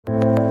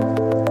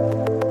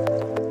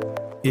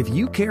If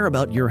you care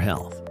about your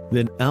health,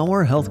 then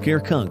our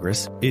Healthcare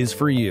Congress is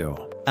for you.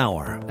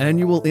 Our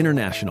annual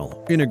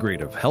International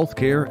Integrative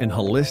Healthcare and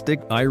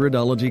Holistic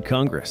Iridology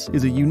Congress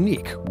is a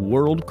unique,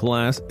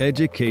 world-class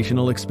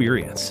educational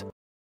experience.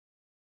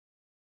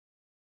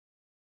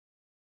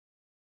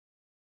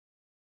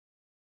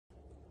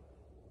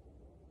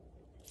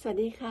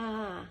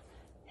 Swadika.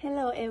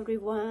 Hello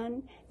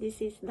everyone, this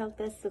is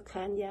Dr.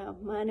 Sukanya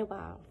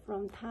Manobal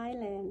from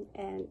Thailand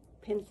and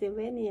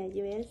Pennsylvania,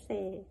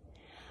 USA.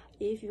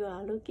 If you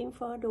are looking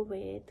for the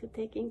way to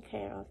taking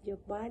care of your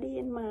body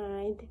and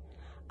mind,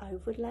 I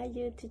would like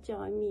you to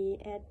join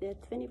me at the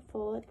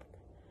 24th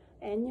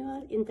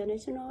Annual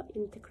International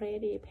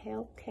Integrative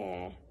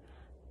Healthcare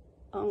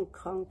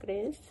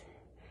Congress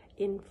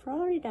in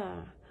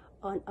Florida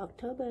on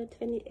October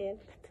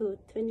 28th to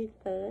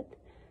 23rd,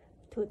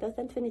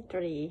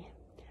 2023.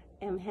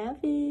 I'm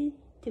happy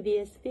to be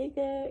a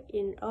speaker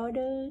in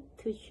order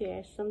to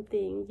share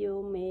something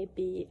you may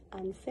be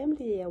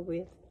unfamiliar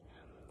with,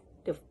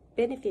 the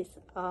benefits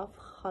of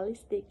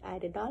holistic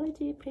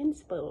Iridology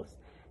principles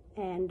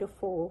and the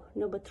Four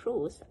Noble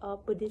Truths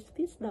of Buddhist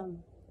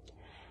wisdom.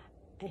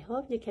 I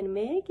hope you can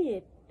make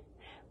it.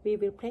 We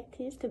will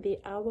practice to be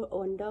our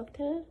own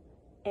doctor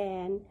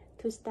and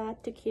to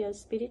start to cure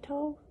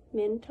spiritual,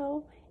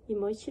 mental,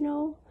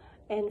 emotional,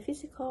 and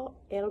physical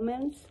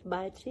ailments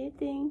by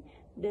treating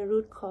the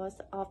root cause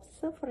of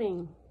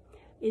suffering.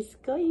 It's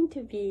going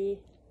to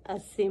be a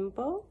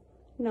simple,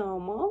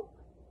 normal,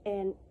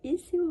 and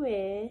easy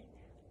way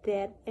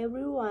that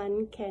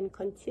everyone can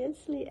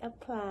consciously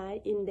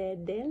apply in their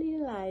daily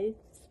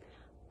lives.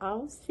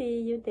 I'll see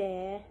you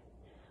there.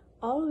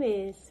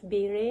 Always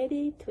be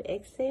ready to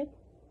accept,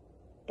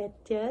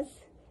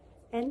 adjust,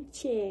 and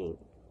change.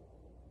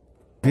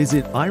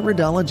 Visit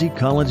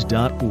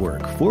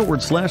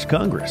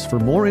iridologycollege.org/Congress for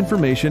more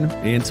information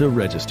and to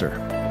register.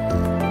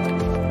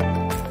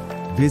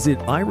 Visit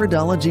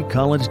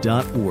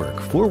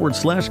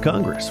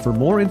iridologycollege.org/Congress for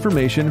more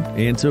information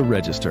and to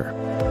register.